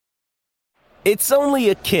It's only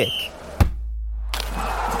a kick,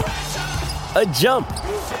 a jump,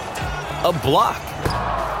 a block.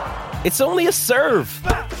 It's only a serve.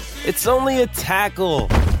 It's only a tackle,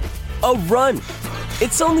 a run.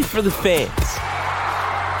 It's only for the fans.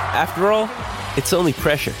 After all, it's only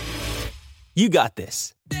pressure. You got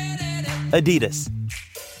this. Adidas.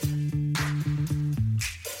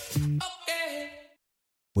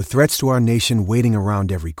 With threats to our nation waiting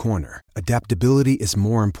around every corner, adaptability is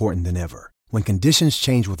more important than ever. When conditions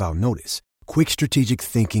change without notice, quick strategic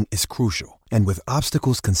thinking is crucial. And with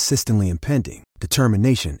obstacles consistently impending,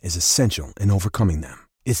 determination is essential in overcoming them.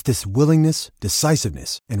 It's this willingness,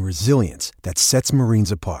 decisiveness, and resilience that sets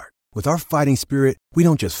Marines apart. With our fighting spirit, we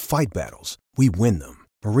don't just fight battles, we win them.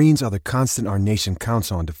 Marines are the constant our nation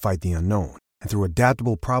counts on to fight the unknown. And through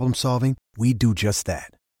adaptable problem solving, we do just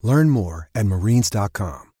that. Learn more at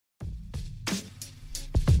marines.com.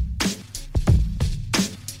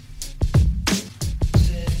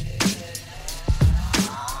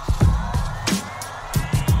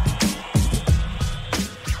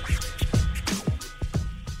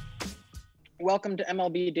 Welcome to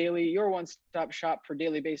MLB Daily, your one-stop shop for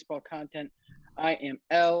daily baseball content. I am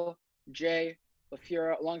LJ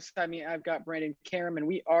LaFura. Alongside me, I've got Brandon Karam, and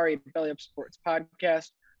we are a Belly Up Sports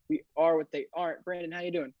podcast. We are what they aren't. Brandon, how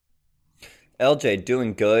you doing? LJ,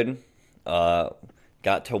 doing good.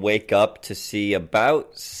 Got to wake up to see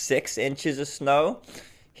about 6 inches of snow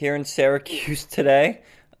here in Syracuse today.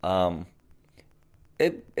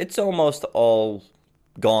 It's almost all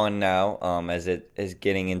gone now, as it is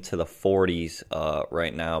getting into the 40s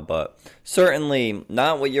right now, but certainly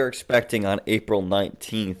not what you're expecting on April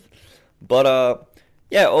 19th. But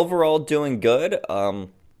yeah, overall doing good.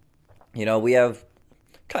 We have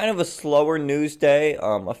kind of a slower news day.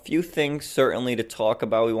 A few things certainly to talk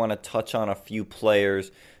about. We want to touch on a few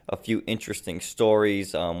players, a few interesting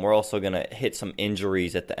stories. We're also going to hit some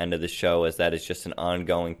injuries at the end of the show, as that is just an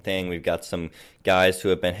ongoing thing. We've got some guys who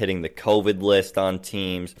have been hitting the COVID list on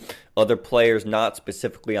teams, other players not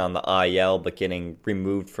specifically on the IL but getting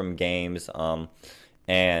removed from games,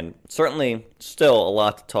 and certainly still a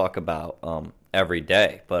lot to talk about every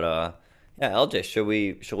day. But yeah, LJ,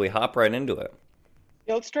 should we hop right into it?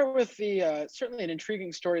 Yeah, let's start with the certainly an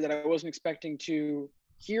intriguing story that I wasn't expecting to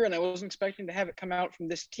hear, and I wasn't expecting to have it come out from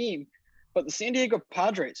this team. But the San Diego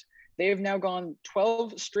Padres, they have now gone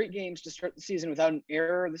 12 straight games to start the season without an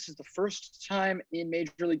error. This is the first time in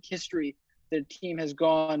Major League history that a team has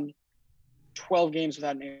gone 12 games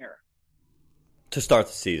without an error. To start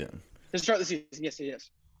the season. To start the season, yes, it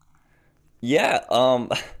is. Yeah,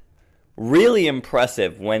 really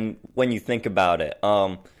impressive when you think about it.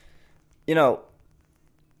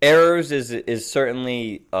 Errors is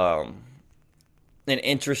certainly an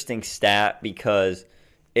interesting stat because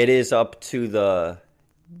it is up to the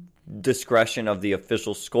discretion of the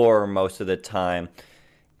official scorer most of the time.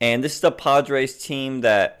 And this is the Padres team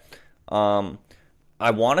that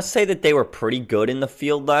I want to say that they were pretty good in the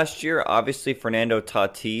field last year. Obviously, Fernando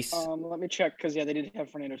Tatis. Let me check because, yeah, they did have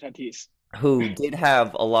Fernando Tatis, who did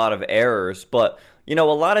have a lot of errors, but a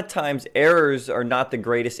lot of times errors are not the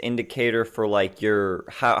greatest indicator for like your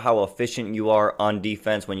how efficient you are on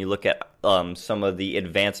defense. When you look at some of the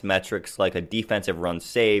advanced metrics like a defensive run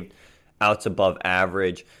saved, outs above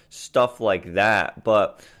average, stuff like that.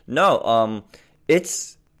 But no,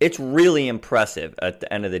 it's really impressive at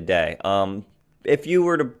the end of the day. If you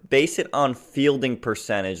were to base it on fielding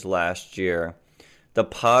percentage last year, the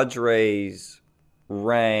Padres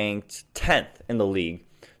ranked 10th in the league.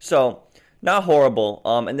 So not horrible.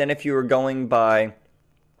 And then if you were going by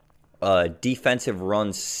defensive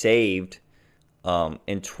runs saved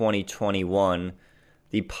in 2021,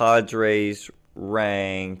 the Padres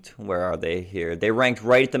ranked, where are they here? They ranked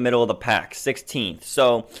right at the middle of the pack, 16th.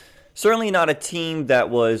 So certainly not a team that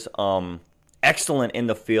was excellent in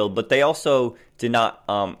the field, but they also did not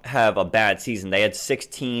have a bad season. They had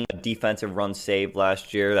 16 defensive runs saved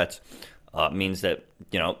last year. That's means that,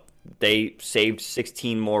 they saved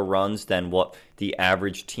 16 more runs than what the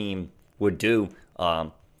average team would do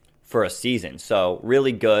for a season. So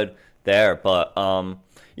really good there. But,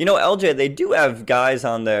 LJ, they do have guys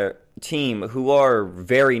on their team who are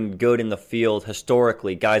very good in the field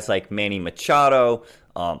historically. Guys like Manny Machado,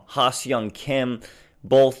 Ha-Seong Kim,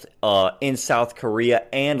 both in South Korea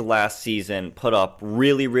and last season put up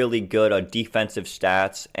really, really good defensive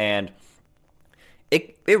stats. And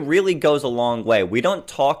it really goes a long way. We don't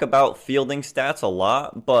talk about fielding stats a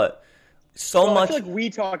lot, but much. I feel like we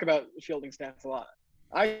talk about fielding stats a lot.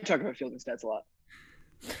 I talk about fielding stats a lot.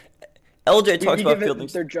 LJ talks about fielding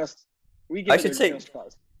stats. They're just. We give I should say. Just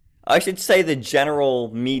cause. I should say the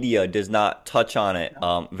general media does not touch on it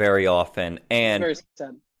very often. And Very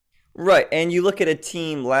sad. right, and you look at a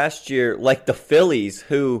team last year like the Phillies,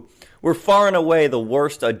 who were far and away the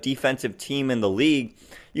worst defensive team in the league.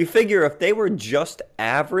 You figure if they were just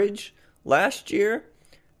average last year,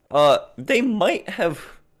 they might have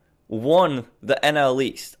won the NL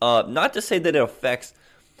East. Not to say that it affects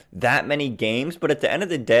that many games, but at the end of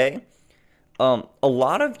the day, a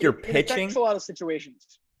lot of your It pitching, affects a lot of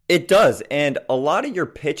situations. it does, and a lot of your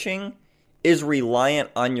pitching is reliant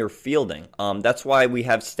on your fielding. That's why we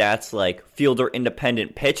have stats like fielder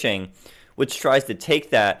independent pitching, which tries to take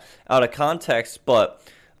that out of context. But,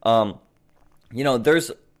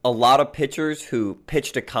 there's a lot of pitchers who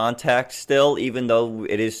pitch to contact still, even though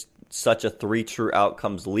it is such a 3 true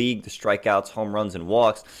outcomes league, the strikeouts, home runs, and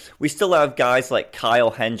walks. We still have guys like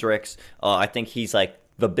Kyle Hendricks. I think he's like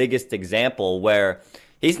the biggest example where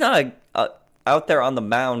he's not out there on the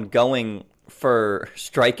mound going for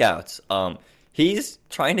strikeouts. He's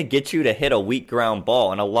trying to get you to hit a weak ground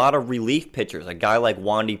ball, and a lot of relief pitchers, a guy like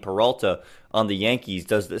Wandy Peralta on the Yankees,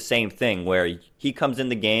 does the same thing where he comes in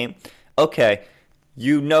the game. Okay,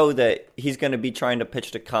 you know that he's going to be trying to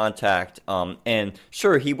pitch to contact, and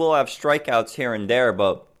sure, he will have strikeouts here and there,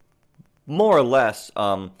 but more or less,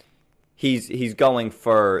 he's going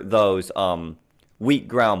for those weak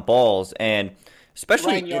ground balls, and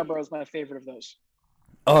especially Ryan Yarbrough is my favorite of those.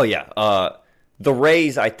 Oh yeah, the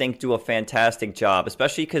Rays I think do a fantastic job,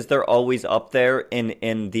 especially because they're always up there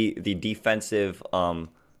in the defensive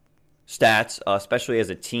stats, especially as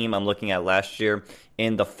a team. I'm looking at last year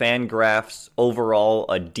in the Fangraphs overall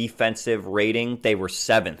defensive rating, they were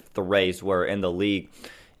 7th. The Rays were in the league.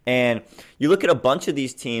 And you look at a bunch of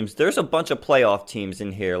these teams, there's a bunch of playoff teams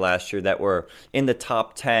in here last year that were in the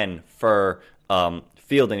top 10 for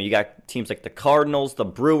fielding. You got teams like the Cardinals, the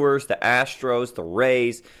Brewers, the Astros, the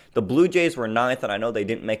Rays. The Blue Jays were 9th, and I know they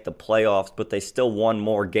didn't make the playoffs, but they still won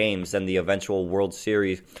more games than the eventual World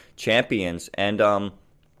Series champions. And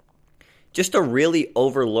just a really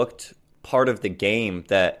overlooked part of the game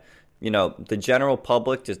that, the general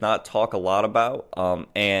public does not talk a lot about,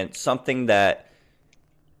 and something that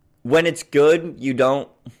when it's good, you don't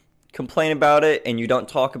complain about it and you don't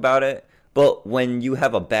talk about it. But when you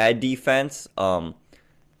have a bad defense, a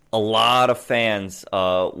lot of fans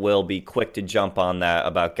will be quick to jump on that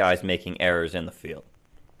about guys making errors in the field.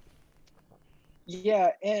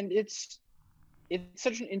 Yeah, and it's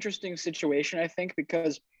such an interesting situation, I think,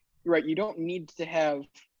 because you're right, you don't need to have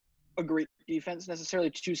a great defense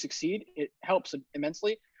necessarily to succeed. It helps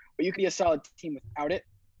immensely, but you can be a solid team without it.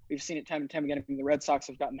 We've seen it time and time again. I mean, the Red Sox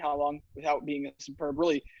have gotten how long without being a superb,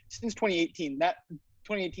 really, since 2018. That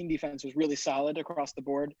 2018 defense was really solid across the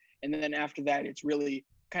board, and then after that, it's really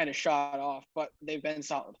kind of shot off, but they've been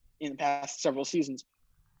solid in the past several seasons.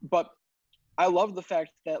 But I love the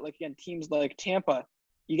fact that, like, again, teams like Tampa,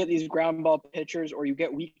 you get these ground ball pitchers or you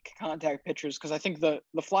get weak contact pitchers, because I think the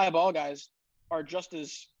fly ball guys are just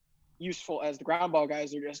as useful as the ground ball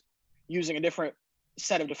guys. They're just using a different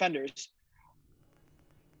set of defenders.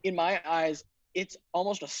 In my eyes, it's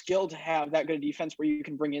almost a skill to have that good a defense where you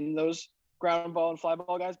can bring in those ground ball and fly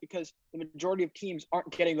ball guys, because the majority of teams aren't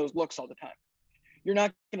getting those looks all the time. You're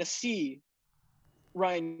not going to see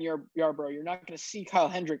Ryan Yarbrough. You're not going to see Kyle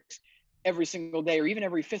Hendricks every single day or even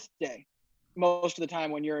every 5th day. Most of the time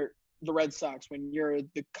when you're the Red Sox, when you're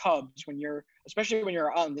the Cubs, especially when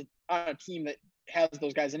you're on a team that has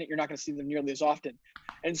those guys in it, you're not going to see them nearly as often.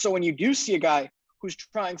 And so when you do see a guy who's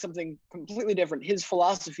trying something completely different, his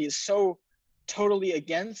philosophy is so totally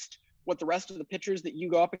against what the rest of the pitchers that you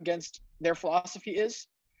go up against, their philosophy is,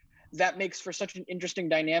 that makes for such an interesting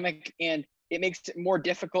dynamic, and it makes it more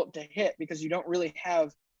difficult to hit because you don't really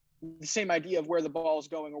have the same idea of where the ball is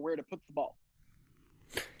going or where to put the ball.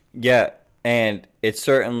 Yeah, and it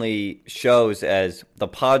certainly shows, as the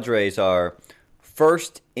Padres are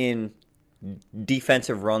first in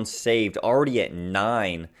defensive runs saved, already at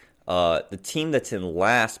 9. The team that's in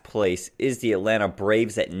last place is the Atlanta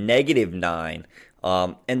Braves at -9.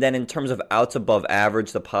 And then in terms of outs above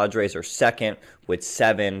average, the Padres are second with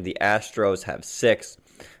 7. The Astros have 6.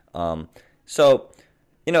 So,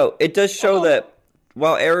 it does show that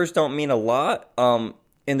while errors don't mean a lot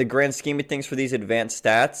in the grand scheme of things for these advanced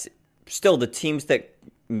stats, still the teams that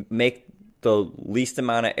make the least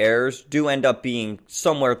amount of errors do end up being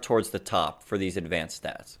somewhere towards the top for these advanced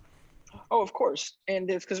stats. Oh, of course. And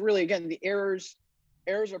it's because really, again, the errors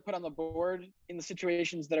are put on the board in the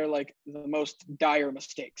situations that are like the most dire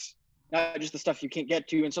mistakes, not just the stuff you can't get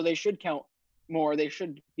to. And so they should count more. They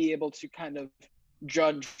should be able to kind of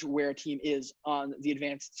judge where a team is on the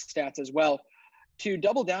advanced stats as well. To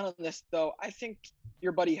double down on this, though, I think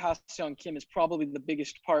your buddy Ha-Seong Kim is probably the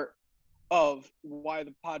biggest part of why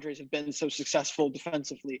the Padres have been so successful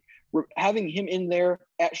defensively. Having him in there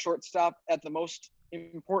at shortstop at the most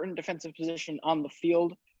important defensive position on the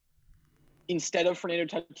field instead of Fernando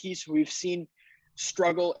Tatis, who we've seen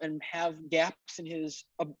struggle and have gaps in his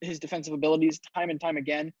defensive abilities time and time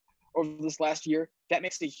again over this last year, that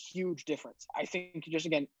makes a huge difference. I think just,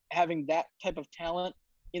 again, having that type of talent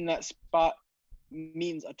in that spot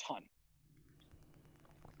means a ton.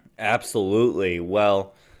 Absolutely.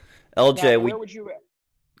 Well, LJ, now, where would you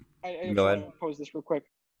 – I go want ahead. to pose this real quick.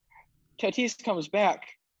 Tatis comes back.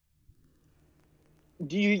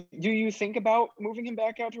 Do you think about moving him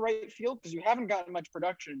back out to right field? Because you haven't gotten much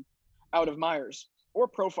production out of Myers or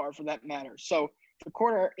Profar for that matter. So the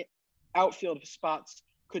corner outfield spots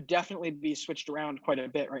could definitely be switched around quite a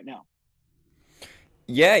bit right now.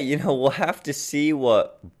 Yeah, we'll have to see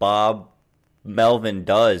what Bob Melvin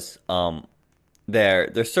does.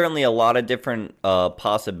 There's certainly a lot of different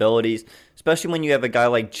possibilities, especially when you have a guy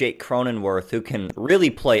like Jake Cronenworth who can really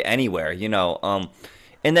play anywhere,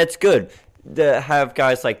 and that's good to have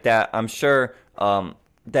guys like that. I'm sure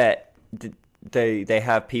that they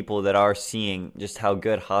have people that are seeing just how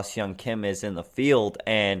good Ha-Seong Kim is in the field,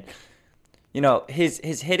 and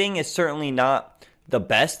his hitting is certainly not the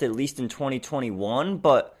best, at least in 2021,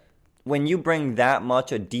 but when you bring that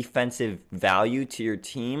much a defensive value to your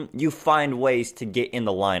team, you find ways to get in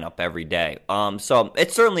the lineup every day. So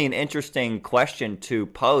it's certainly an interesting question to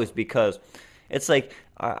pose, because it's like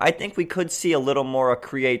I think we could see a little more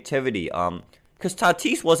creativity. Because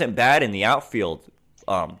Tatis wasn't bad in the outfield.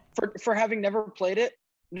 For having never played it,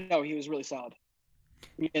 no, he was really solid.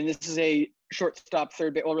 And this is a shortstop,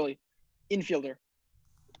 third base, well, really infielder.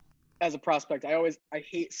 As a prospect, I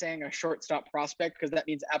hate saying a shortstop prospect because that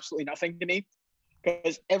means absolutely nothing to me.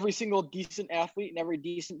 Because every single decent athlete and every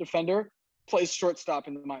decent defender plays shortstop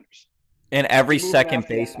in the minors. And every second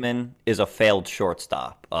baseman is a failed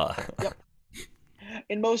shortstop. Yep.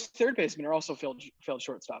 And most third basemen are also failed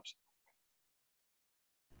shortstops.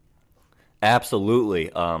 Absolutely.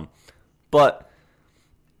 But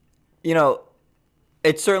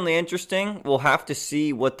it's certainly interesting. We'll have to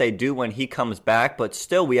see what they do when he comes back, but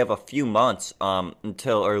still we have a few months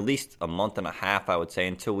until, or at least a month and a half, I would say,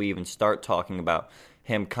 until we even start talking about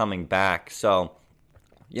him coming back. So,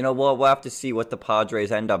 we'll have to see what the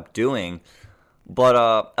Padres end up doing.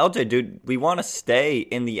 But, LJ, dude, we want to stay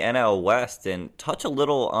in the NL West and touch a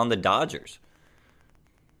little on the Dodgers.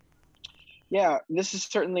 Yeah, this is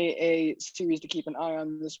certainly a series to keep an eye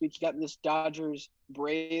on this week. You got this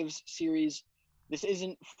Dodgers-Braves series. This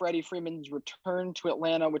isn't Freddie Freeman's return to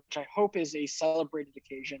Atlanta, which I hope is a celebrated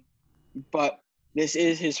occasion, but this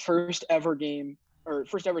is his first ever game or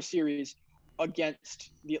first ever series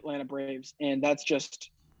against the Atlanta Braves. And that's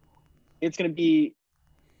it's going to be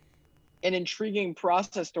an intriguing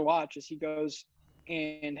process to watch as he goes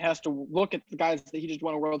and has to look at the guys that he just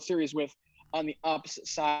won a World Series with on the opposite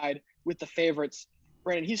side with the favorites.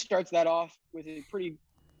 Brandon, he starts that off with a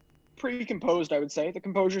pretty composed, I would say. The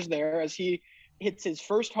composure's there as he hits his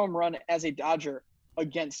first home run as a Dodger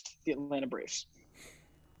against the Atlanta Braves.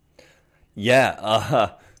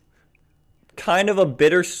 Yeah, kind of a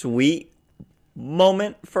bittersweet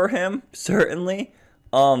moment for him, certainly.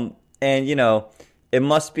 And, it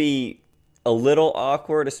must be a little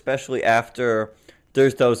awkward, especially after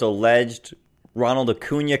there's those alleged Ronald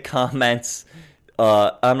Acuna comments.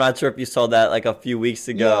 I'm not sure if you saw that like a few weeks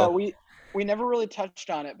ago. Yeah, we never really touched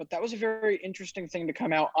on it, but that was a very interesting thing to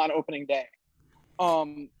come out on opening day.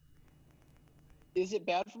 Is it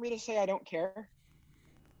bad for me to say I don't care?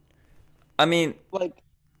 I mean, like,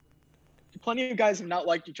 plenty of guys have not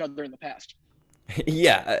liked each other in the past.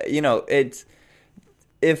 Yeah, it's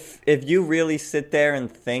if you really sit there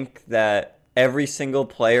and think that every single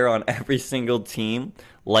player on every single team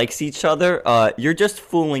likes each other, you're just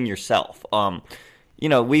fooling yourself.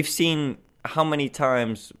 We've seen how many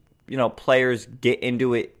times players get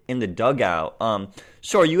into it in the dugout.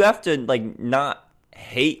 Sure, you have to not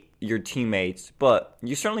hate your teammates, but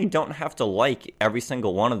you certainly don't have to like every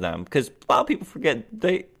single one of them, because a lot of people forget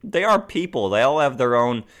they are people. They all have their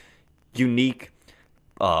own unique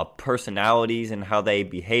personalities and how they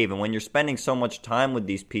behave. And when you're spending so much time with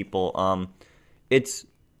these people, it's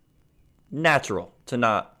natural to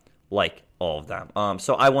not like all of them.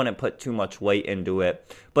 So I wouldn't put too much weight into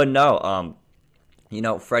it. But no,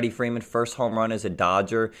 Freddie Freeman, first home run as a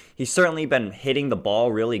Dodger. He's certainly been hitting the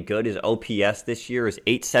ball really good. His OPS this year is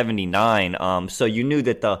 879. So you knew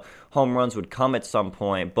that the home runs would come at some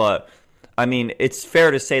point. But, I mean, it's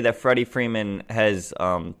fair to say that Freddie Freeman has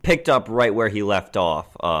picked up right where he left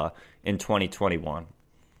off in 2021.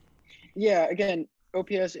 Yeah, again,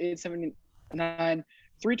 OPS 879,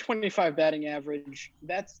 325 batting average.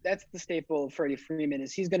 That's the staple of Freddie Freeman,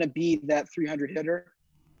 is he's going to be that 300 hitter,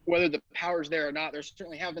 whether the power's there or not. There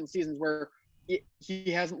certainly have been seasons where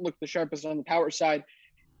he hasn't looked the sharpest on the power side.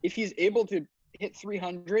 If he's able to hit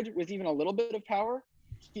 300 with even a little bit of power,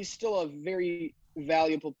 he's still a very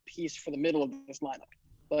valuable piece for the middle of this lineup.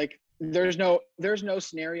 Like, there's no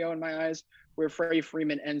scenario in my eyes where Freddie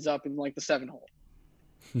Freeman ends up in like the 7 hole.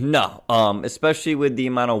 No, especially with the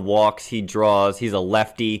amount of walks he draws. He's a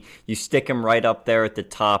lefty. You stick him right up there at the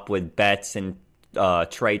top with Betts and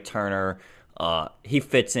Trey Turner. He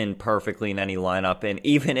fits in perfectly in any lineup, and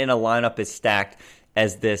even in a lineup as stacked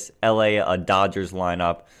as this LA Dodgers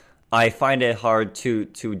lineup, I find it hard to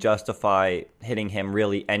justify hitting him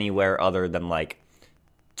really anywhere other than like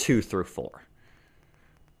 2 through 4.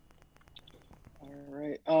 All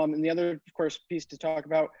right. And the other, of course, piece to talk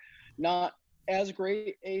about, not as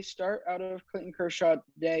great a start out of Clayton Kershaw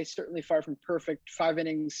today. Certainly far from perfect. 5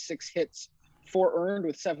 innings, 6 hits, 4 earned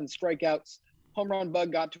with 7 strikeouts. Home run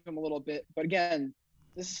bug got to him a little bit. But again,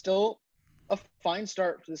 this is still a fine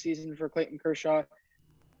start to the season for Clayton Kershaw.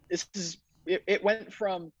 It went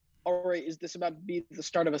from, all right, is this about to be the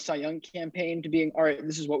start of a Cy Young campaign, to being, all right,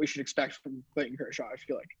 this is what we should expect from Clayton Kershaw, I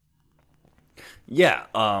feel like. Yeah,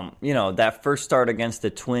 that first start against the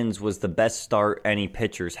Twins was the best start any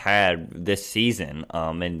pitchers had this season.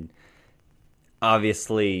 And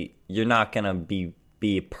obviously, you're not going to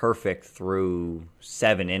be perfect through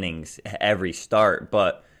 7 innings every start.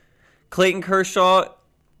 But Clayton Kershaw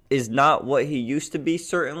is not what he used to be,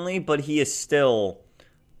 certainly, but he is still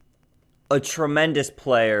a tremendous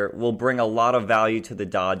player, will bring a lot of value to the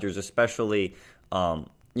Dodgers, especially,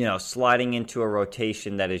 sliding into a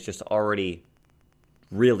rotation that is just already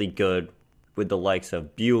really good with the likes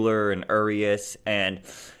of Buehler and Urias and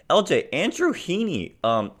LJ. Andrew Heaney,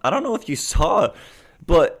 I don't know if you saw,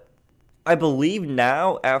 but I believe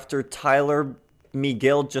now, after Tyler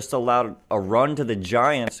Megill just allowed a run to the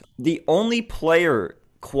Giants, the only player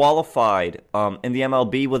qualified in the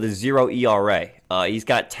MLB with a 0 ERA. He's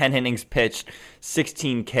got 10 innings pitched,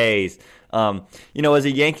 16 Ks. As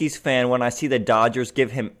a Yankees fan, when I see the Dodgers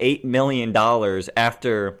give him $8 million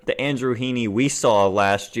after the Andrew Heaney we saw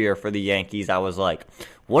last year for the Yankees, I was like,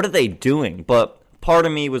 what are they doing? But part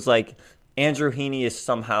of me was like, Andrew Heaney is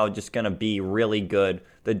somehow just going to be really good.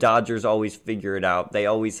 The Dodgers always figure it out. They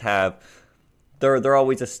always have, they're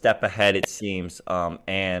always a step ahead, it seems,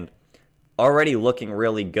 and already looking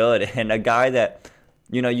really good. And a guy that,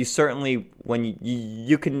 you certainly, when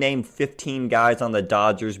you can name 15 guys on the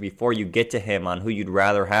Dodgers before you get to him on who you'd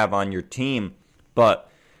rather have on your team, but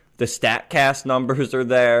the StatCast numbers are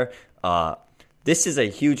there. This is a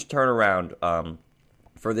huge turnaround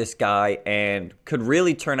for this guy, and could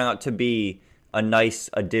really turn out to be a nice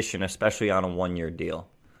addition, especially on a 1-year deal.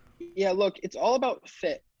 Yeah, look, it's all about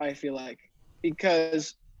fit, I feel like,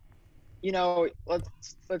 because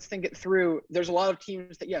let's think it through. There's a lot of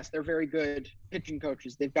teams that, yes, they're very good pitching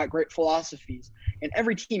coaches. They've got great philosophies, and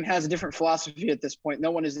every team has a different philosophy at this point.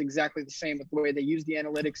 No one is exactly the same with the way they use the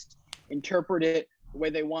analytics, interpret it, the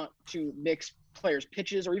way they want to mix players'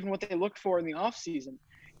 pitches, or even what they look for in the offseason.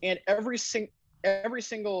 And every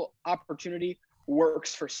single opportunity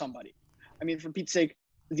works for somebody. I mean, for Pete's sake,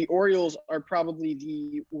 the Orioles are probably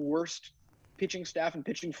the worst pitching staff and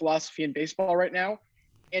pitching philosophy in baseball right now,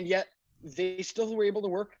 and yet they still were able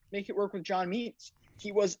to make it work with John Means.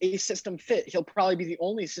 He was a system fit. He'll probably be the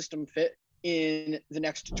only system fit in the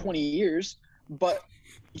next 20 years, but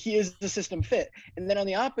he is the system fit. And then on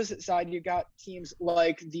the opposite side, you've got teams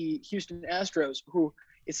like the Houston Astros, who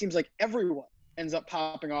it seems like everyone ends up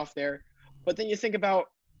popping off there. But then you think about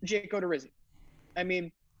Jake Odorizzi. I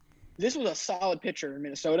mean, this was a solid pitcher in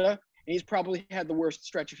Minnesota, and he's probably had the worst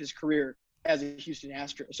stretch of his career as a Houston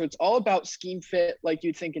Astro. So it's all about scheme fit, like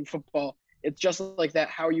you'd think in football. It's just like that,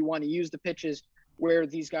 how you want to use the pitches, where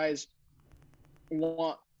these guys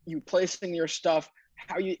want you placing your stuff,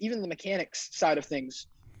 how you, even the mechanics side of things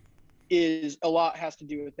is a lot has to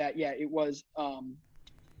do with that. Yeah, it was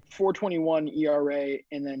 4.21 ERA,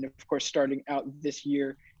 and then of course starting out this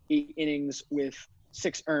year, 8 innings with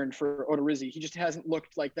 6 earned for Odorizzi. He just hasn't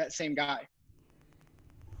looked like that same guy.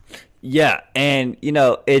 Yeah, and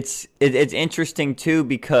it's interesting too,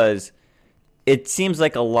 because it seems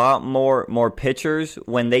like a lot more pitchers,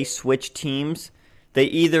 when they switch teams, they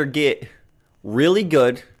either get really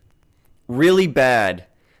good, really bad,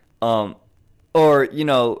 or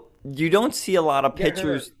you don't see a lot of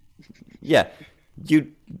pitchers. Yeah,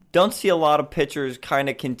 you don't see a lot of pitchers kind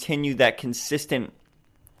of continue that consistent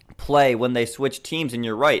play when they switch teams. And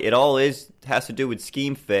you're right, it all has to do with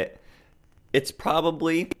scheme fit. It's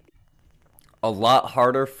probably a lot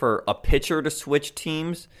harder for a pitcher to switch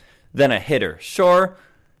teams than a hitter. Sure,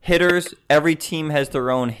 hitters, every team has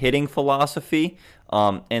their own hitting philosophy,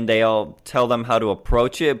 and they all tell them how to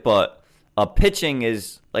approach it, but pitching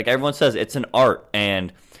is, like everyone says, it's an art,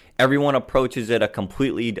 and everyone approaches it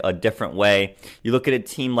a different way. You look at a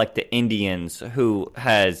team like the Indians, who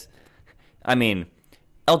has, I mean,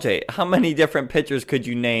 LJ, how many different pitchers could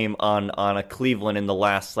you name on a Cleveland in the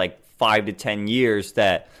last, 5 to 10 years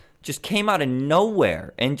that just came out of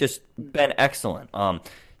nowhere and just been excellent?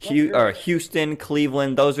 Houston,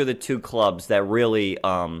 Cleveland, those are the two clubs that really,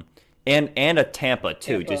 and a Tampa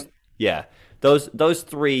too. Those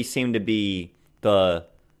three seem to be the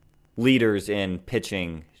leaders in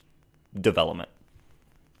pitching development.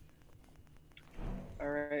 All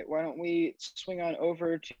right, why don't we swing on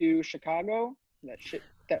over to Chicago?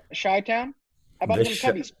 That Chi-Town. How about them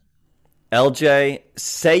Cubbies? LJ,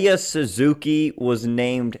 Seiya Suzuki was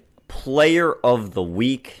named Player of the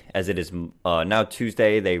Week, as it is now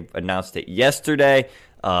Tuesday. They announced it yesterday.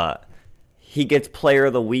 He gets Player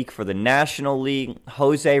of the Week for the National League.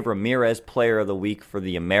 Jose Ramirez, Player of the Week for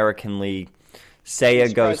the American League.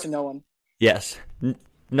 Seiya goes to no one. Yes,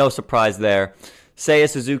 no surprise there. Seiya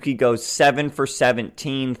Suzuki goes 7 for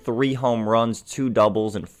 17, 3 home runs, 2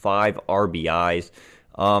 doubles, and 5 RBIs.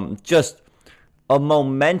 Just a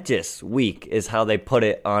momentous week is how they put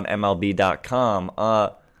it on MLB.com.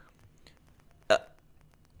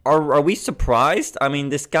 Are we surprised? I mean,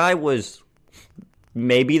 this guy was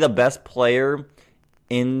maybe the best player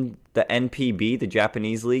in the NPB, the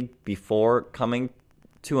Japanese league, before coming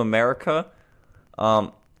to America.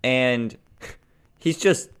 And he's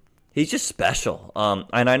just special.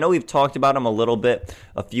 And I know we've talked about him a little bit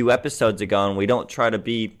a few episodes ago, and we don't try to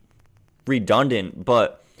be redundant,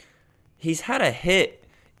 but he's had a hit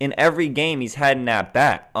in every game he's had in at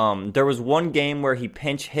bat. There was one game where he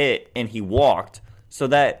pinch hit and he walked, so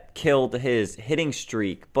that killed his hitting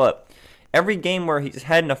streak. But every game where he's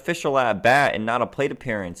had an official at bat and not a plate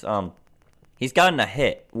appearance, he's gotten a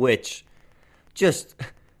hit, which just,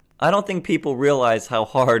 I don't think people realize how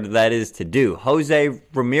hard that is to do. Jose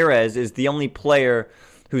Ramirez is the only player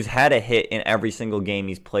who's had a hit in every single game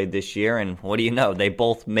he's played this year, and what do you know? They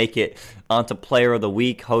both make it onto Player of the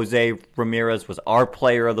Week. Jose Ramirez was our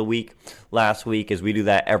Player of the Week last week, as we do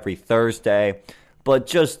that every Thursday. But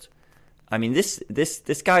just, I mean,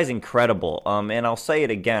 this guy's incredible. And I'll say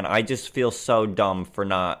it again, I just feel so dumb for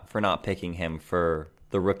not picking him for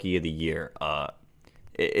the Rookie of the Year.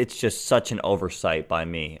 It's just such an oversight by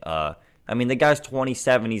me. I mean, the guy's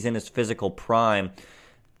 27. He's in his physical prime.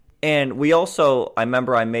 And we also, I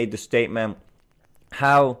remember I made the statement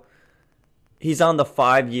how he's on the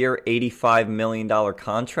 5-year, $85 million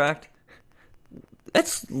contract.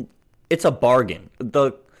 It's a bargain.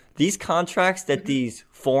 These contracts that these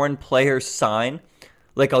foreign players sign,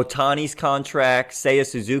 like Ohtani's contract, Seiya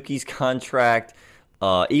Suzuki's contract,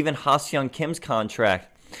 even Ha-Seong Kim's contract,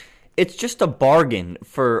 it's just a bargain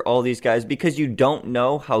for all these guys because you don't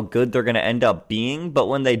know how good they're going to end up being. But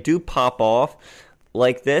when they do pop off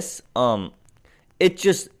like this, it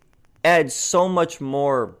just adds so much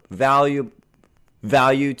more value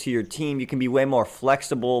to your team. You can be way more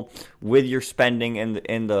flexible with your spending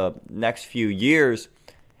in the next few years.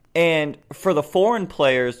 And for the foreign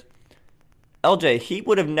players, LJ, he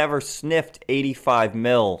would have never sniffed 85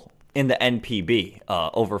 mil in the NPB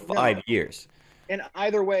over 5 years. And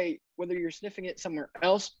either way, whether you're sniffing it somewhere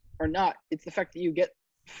else or not, it's the fact that you get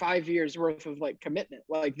 5 years worth of commitment.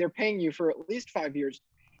 They're paying you for at least 5 years,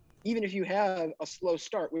 even if you have a slow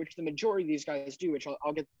start, which the majority of these guys do, which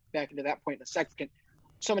I'll get back into that point in a second.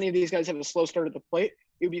 So many of these guys have a slow start at the plate.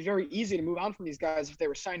 It would be very easy to move on from these guys if they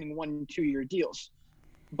were signing 1-2-year deals.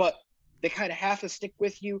 But they kind of have to stick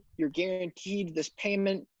with you. You're guaranteed this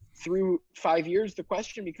payment through 5 years. The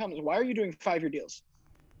question becomes, why are you doing 5-year deals?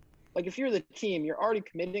 If you're the team, you're already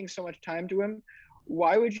committing so much time to him.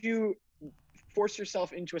 Why would you force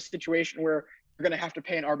yourself into a situation where you're going to have to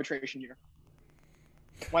pay an arbitration year?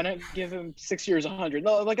 Why not give him 6 years, 100?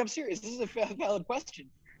 No, I'm serious. This is a valid question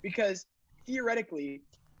because theoretically,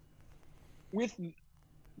 with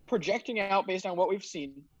projecting out based on what we've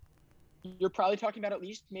seen, you're probably talking about at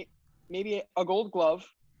least maybe a Gold Glove,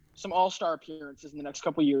 some All-Star appearances in the next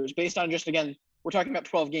couple of years based on just, again, we're talking about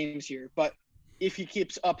 12 games here, but if he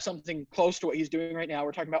keeps up something close to what he's doing right now,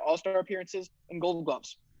 we're talking about All-Star appearances and Gold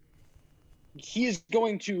Gloves. He is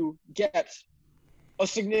going to get a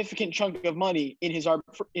significant chunk of money in his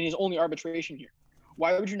only arbitration here.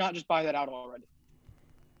 Why would you not just buy that out already?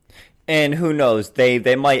 And who knows?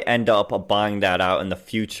 They might end up buying that out in the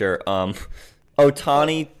future.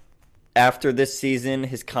 Ohtani, after this season,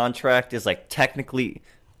 his contract is technically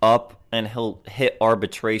up and he'll hit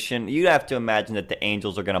arbitration. You'd have to imagine that the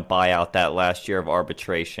Angels are going to buy out that last year of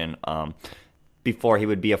arbitration before he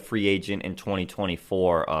would be a free agent in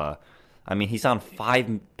 2024. I mean, he's on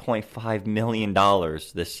 $5.5 million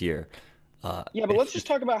this year. Yeah, but let's just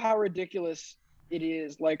talk about how ridiculous it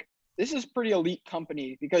is. Like, this is pretty elite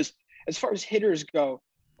company because as far as hitters go,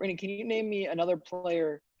 Brandon, can you name me another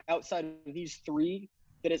player outside of these three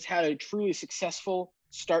that has had a truly successful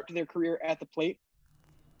start to their career at the plate?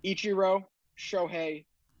 Ichiro, Shohei,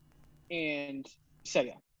 and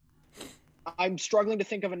Seiya. I'm struggling to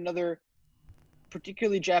think of another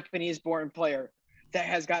particularly Japanese-born player that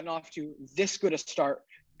has gotten off to this good a start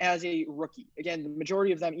as a rookie. Again, the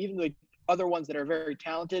majority of them, even the other ones that are very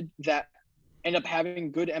talented that end up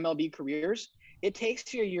having good MLB careers, it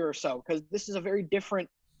takes you a year or so because this is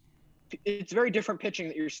it's very different pitching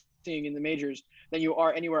that you're seeing in the majors than you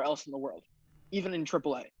are anywhere else in the world, even in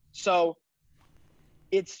AAA. So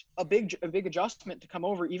it's a big adjustment to come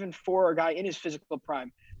over, even for a guy in his physical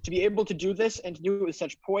prime, to be able to do this and to do it with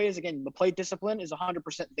such poise. Again, the plate discipline is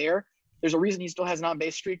 100% there. There's a reason he still has an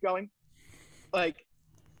on-base streak going. Like,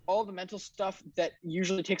 all the mental stuff that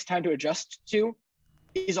usually takes time to adjust to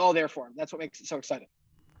is all there for him. That's what makes it so exciting.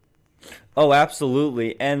 Oh,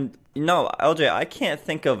 absolutely. And no, LJ, I can't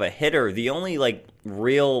think of a hitter. The only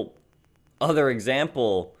real other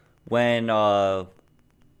example when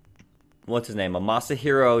what's his name,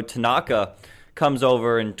 Masahiro Tanaka comes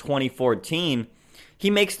over in 2014, he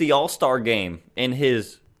makes the All-Star game in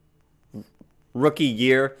his rookie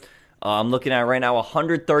year. I'm looking at it right now,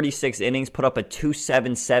 136 innings, put up a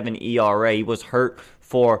 2.77 ERA. He was hurt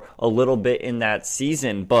for a little bit in that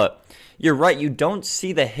season, but you're right, you don't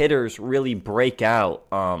see the hitters really break out,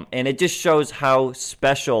 and it just shows how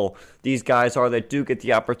special these guys are that do get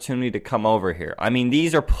the opportunity to come over here. I mean,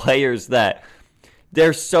 these are players that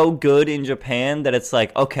they're so good in Japan that it's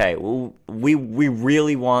like, okay, we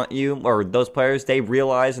really want you, or those players, they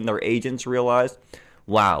realize and their agents realize,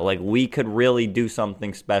 wow, we could really do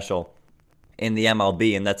something special in the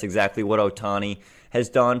MLB, and that's exactly what Ohtani has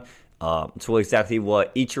done. It's exactly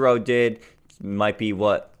what Ichiro did. It might be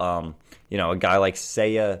what a guy like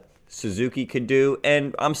Seiya Suzuki could do,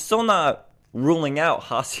 and I'm still not ruling out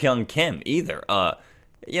Ha-Seong Kim either.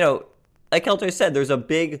 Like LJ said, there's a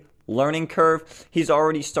big learning curve. He's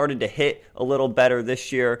already started to hit a little better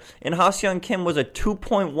this year. And Ha-Seong Kim was a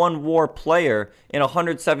 2.1 WAR player in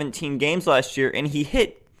 117 games last year, and he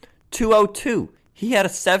hit 202. He had a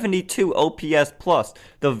 72 OPS plus.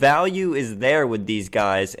 The value is there with these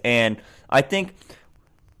guys, and I think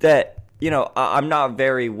that, I'm not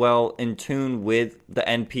very well in tune with the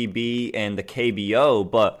NPB and the KBO,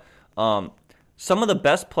 but some of the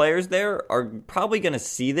best players there are probably going to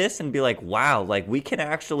see this and be like, wow, we can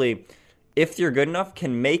actually, if you're good enough,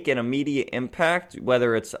 can make an immediate impact,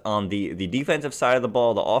 whether it's on the defensive side of the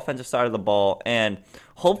ball, the offensive side of the ball, and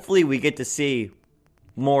hopefully we get to see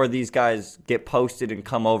more of these guys get posted and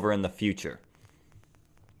come over in the future.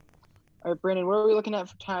 All right, Brandon, what are we looking at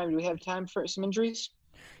for time? Do we have time for some injuries?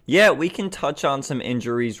 Yeah, we can touch on some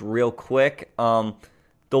injuries real quick. The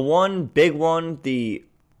one big one, the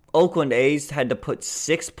Oakland A's had to put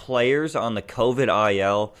 6 players on the COVID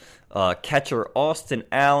IL. Catcher Austin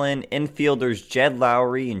Allen, infielders Jed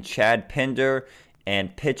Lowry and Chad Pinder,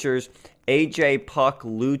 and pitchers A.J. Puck,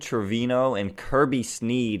 Lou Trevino, and Kirby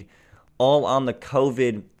Snead, all on the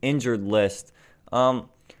COVID injured list.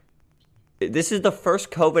 This is the first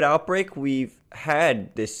COVID outbreak we've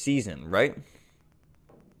had this season, right?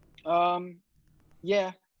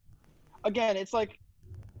 Yeah. Again, it's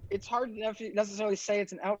hard to necessarily say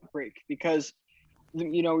it's an outbreak because,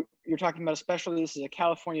 you're talking about, especially this is a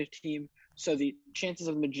California team, so the chances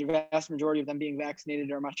of the vast majority of them being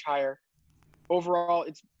vaccinated are much higher. Overall,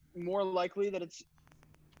 it's more likely that it's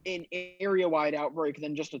an area-wide outbreak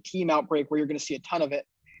than just a team outbreak where you're going to see a ton of it.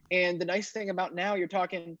 And the nice thing about now, you're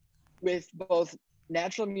talking with both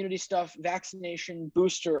natural immunity stuff, vaccination,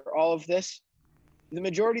 booster, all of this, the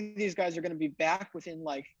majority of these guys are going to be back within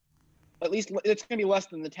at least it's going to be less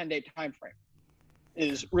than the 10-day time frame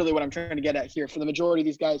is really what I'm trying to get at here for the majority of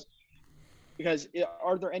these guys. Because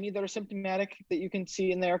are there any that are symptomatic that you can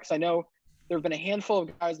see in there? Because I know there have been a handful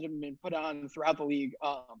of guys that have been put on throughout the league,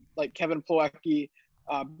 like Kevin Plawecki,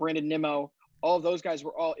 Brandon Nimmo. All of those guys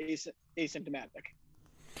were all asymptomatic.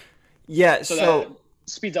 Yeah, so that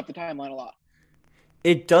speeds up the timeline a lot.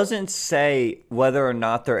 It doesn't say whether or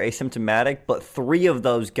not they're asymptomatic, but 3 of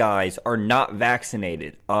those guys are not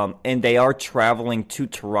vaccinated, and they are traveling to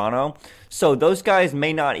Toronto. So those guys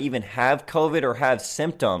may not even have COVID or have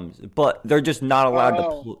symptoms, but they're just not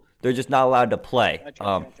allowed to play.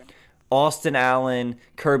 Gotcha. Austin Allen,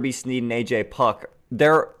 Kirby Snead, and A.J. Puck,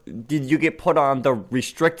 did you get put on the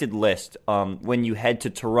restricted list when you head to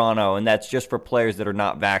Toronto, and that's just for players that are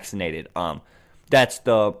not vaccinated. That's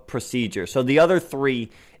the procedure. So the other 3,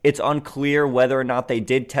 it's unclear whether or not they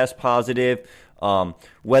did test positive,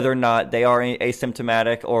 whether or not they are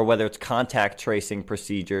asymptomatic, or whether it's contact tracing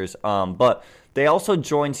procedures. But they also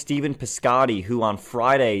joined Stephen Piscotty, who on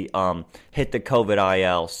Friday hit the COVID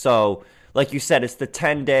IL. So, like you said, it's the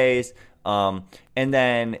 10 days, and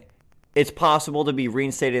then it's possible to be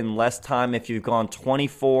reinstated in less time if you've gone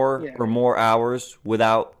 24 or more hours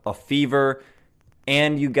without a fever,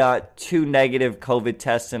 and you got 2 negative COVID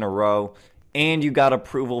tests in a row, and you got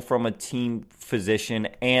approval from a team physician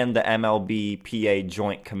and the MLB-PA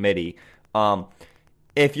Joint Committee.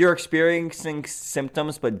 If you're experiencing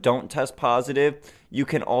symptoms but don't test positive, you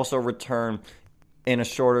can also return in a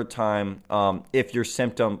shorter time if your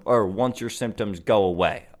once your symptoms go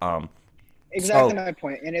away. Exactly my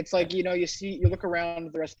point. And it's like, you look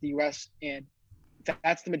around the rest of the U.S. and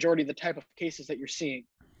that's the majority of the type of cases that you're seeing.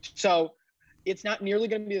 So it's not nearly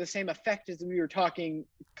going to be the same effect as we were talking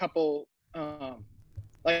a couple,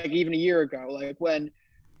 like even a year ago, like when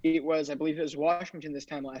it was, I believe it was Washington this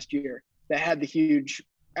time last year that had the huge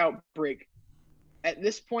outbreak. At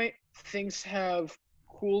this point, things have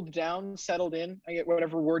cooled down, settled in. I get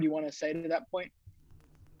whatever word you want to say to that point,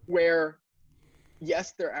 where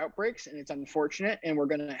yes, there are outbreaks and it's unfortunate, and we're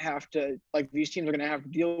going to have to, like, these teams are going to have to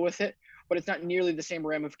deal with it, but it's not nearly the same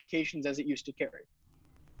ramifications as it used to carry.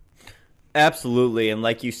 Absolutely. And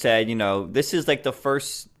like you said, this is like the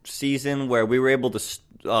first season where we were able to,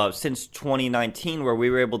 since 2019, where we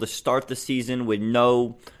were able to start the season with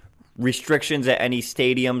no restrictions at any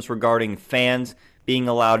stadiums regarding fans being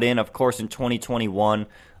allowed in. Of course, in 2021,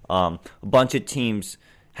 a bunch of teams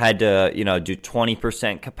had to, do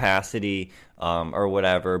 20% capacity or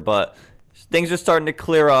whatever. But things are starting to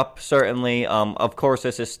clear up, certainly. Of course,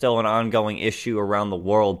 this is still an ongoing issue around the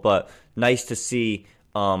world, but nice to see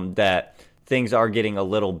that things are getting a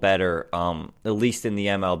little better, at least in the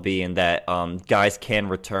MLB, and that guys can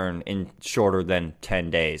return in shorter than 10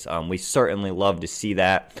 days. We certainly love to see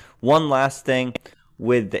that. One last thing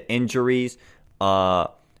with the injuries.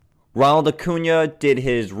 Ronald Acuna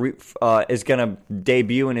is going to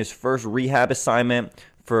debut in his first rehab assignment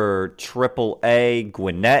for AAA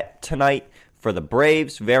Gwinnett tonight for the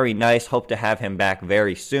Braves. Very nice. Hope to have him back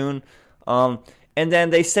very soon. And then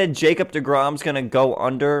they said Jacob deGrom's going to go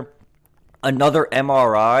under another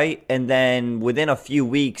MRI, and then within a few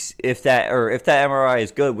weeks, if that MRI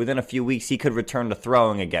is good, within a few weeks he could return to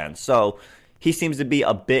throwing again. So he seems to be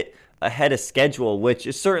a bit ahead of schedule, which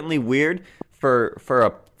is certainly weird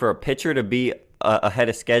for a pitcher to be ahead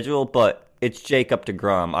of schedule, but it's Jacob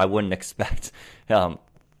deGrom. I wouldn't expect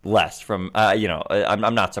less from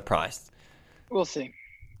I'm not surprised. We'll see.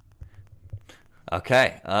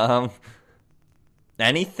 Okay.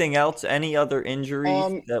 Anything else? Any other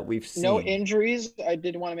injuries that we've seen? No injuries. I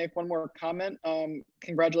did want to make one more comment.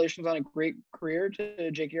 Congratulations on a great career to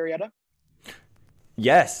Jake Arrieta.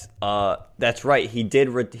 Yes, that's right. He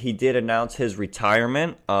did announce his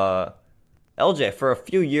retirement. LJ, for a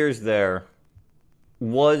few years there,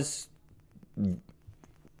 you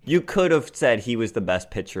could have said he was the best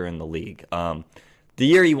pitcher in the league. The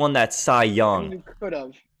year he won that Cy Young. You could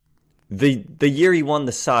have. The year he won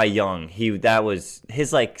the Cy Young, that was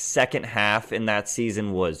his second half in that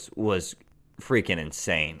season was freaking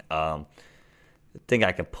insane. I think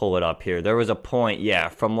I could pull it up here. There was a point,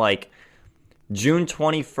 from June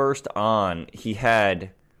 21st on, he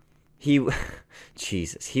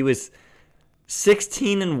was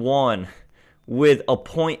 16-1 with a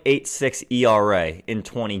 .86 ERA in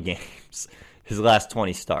 20 games. His last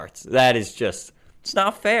 20 starts. That is just, it's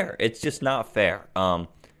not fair. It's just not fair.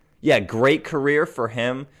 Great career for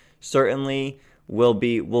him. Certainly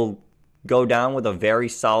will go down with a very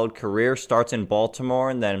solid career. Starts in Baltimore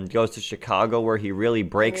and then goes to Chicago where he really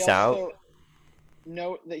breaks out.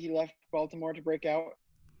 Note that he left Baltimore to break out.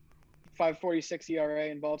 5.46 ERA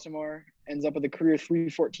in Baltimore, ends up with a career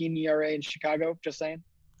 3.14 ERA in Chicago. Just saying.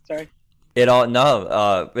 Sorry.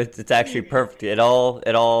 It's actually perfect. It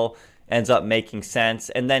all ends up making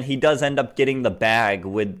sense. And then he does end up getting the bag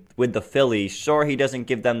with the Phillies. Sure, he doesn't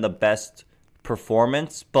give them the best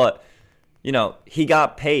performance, but he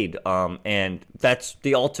got paid. And that's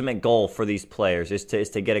the ultimate goal for these players is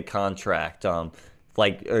to get a contract. Or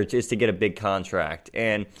just to get a big contract.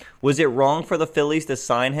 And was it wrong for the Phillies to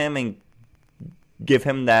sign him and give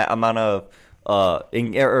him that amount of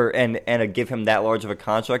give him that large of a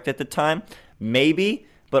contract at the time? Maybe,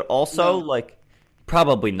 but also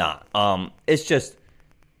probably not. It's just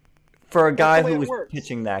for a guy who was works.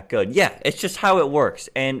 pitching that good. Yeah, it's just how it works.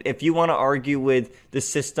 And if you want to argue with the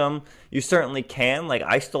system, you certainly can. Like,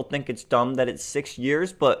 I still think it's dumb that it's 6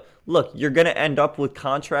 years, but look, you're going to end up with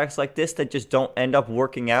contracts like this that just don't end up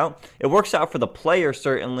working out. It works out for the player,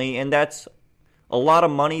 certainly, and that's a lot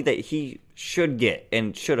of money that he should get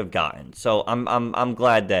and should have gotten. So I'm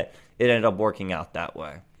glad that it ended up working out that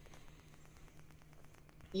way.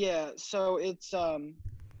 Yeah, so it's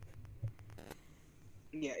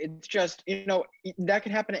it's just, that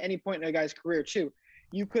can happen at any point in a guy's career too.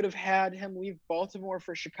 You could have had him leave Baltimore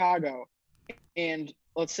for Chicago, and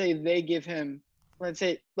let's say they give him, let's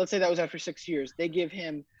say that was after 6 years. They give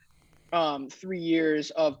him 3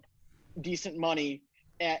 years of decent money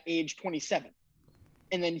at age 27,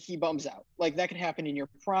 and then he bums out. Like, that can happen in your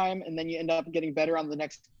prime, and then you end up getting better on the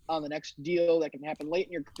next deal. That can happen late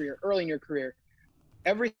in your career, early in your career.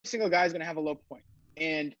 Every single guy is going to have a low point,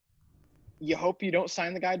 and you hope you don't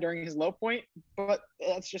sign the guy during his low point, but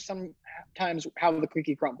that's just sometimes how the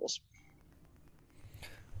cookie crumbles.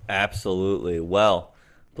 Absolutely. Well,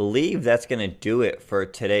 believe that's going to do it for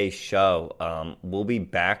today's show. We'll be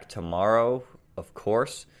back tomorrow, of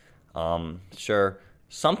course. Sure,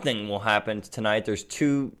 something will happen tonight. There's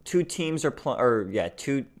two teams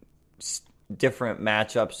two different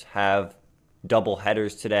matchups have double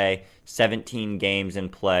headers today. 17 games in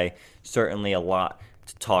play. Certainly a lot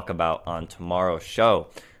to talk about on tomorrow's show.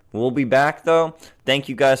 We'll be back, though. Thank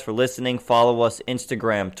you guys for listening. Follow us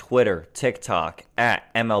Instagram, Twitter, TikTok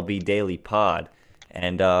at MLB Daily Pod.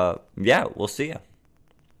 And we'll see you.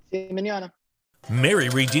 See you mañana. Mary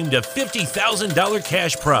redeemed a $50,000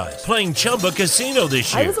 cash prize playing Chumba Casino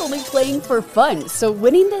this year. I was only playing for fun, so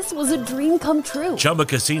winning this was a dream come true. Chumba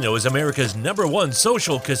Casino is America's #1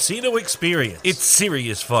 social casino experience. It's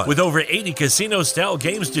serious fun. With over 80 casino-style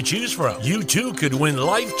games to choose from, you too could win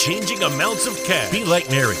life-changing amounts of cash. Be like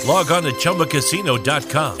Mary. Log on to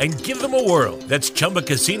ChumbaCasino.com and give them a whirl. That's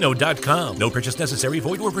ChumbaCasino.com. No purchase necessary.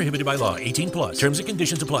 Void or prohibited by law. 18+. Terms and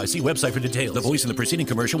conditions apply. See website for details. The voice in the preceding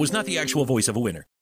commercial was not the actual voice of a winner.